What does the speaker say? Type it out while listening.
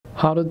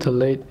How to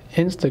delete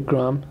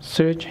Instagram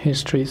search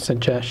history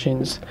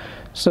suggestions.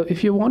 So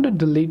if you want to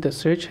delete the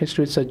search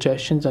history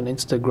suggestions on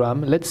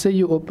Instagram, let's say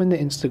you open the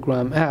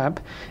Instagram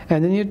app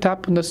and then you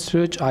tap on the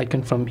search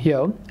icon from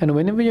here, and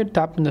whenever you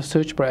tap on the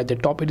search bar at the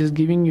top, it is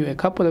giving you a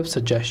couple of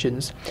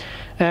suggestions.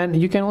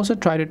 And you can also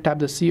try to tap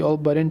the see all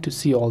button to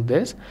see all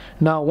this.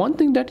 Now, one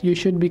thing that you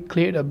should be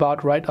clear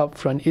about right up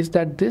front is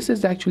that this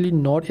is actually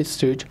not a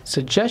search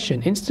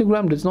suggestion.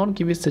 Instagram does not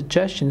give you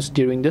suggestions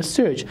during the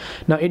search.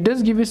 Now, it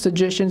does give you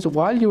suggestions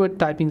while you are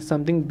typing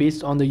something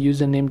based on the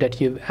username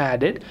that you've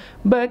added,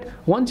 but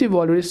once you've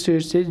already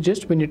searched it,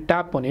 just when you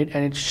tap on it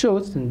and it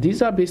shows, then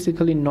these are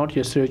basically not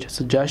your search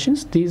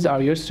suggestions, these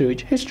are your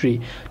search history.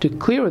 To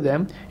clear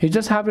them, you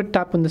just have to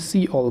tap on the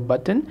see all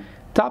button,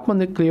 tap on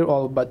the clear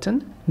all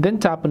button, then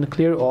tap on the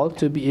clear all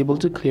to be able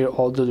to clear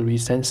all the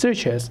recent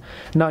searches.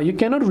 Now, you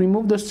cannot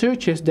remove the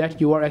searches that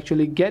you are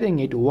actually getting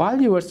it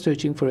while you are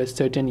searching for a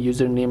certain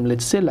username,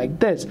 let's say like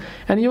this,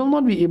 and you will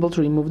not be able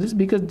to remove this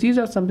because these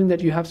are something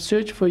that you have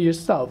searched for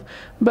yourself.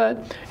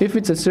 But if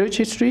it's a search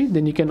history,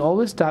 then you can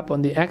always tap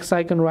on the X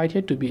icon right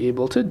here to be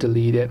able to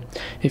delete it.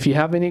 If you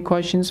have any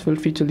questions, feel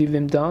free to leave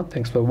them down.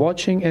 Thanks for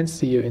watching and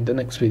see you in the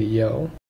next video.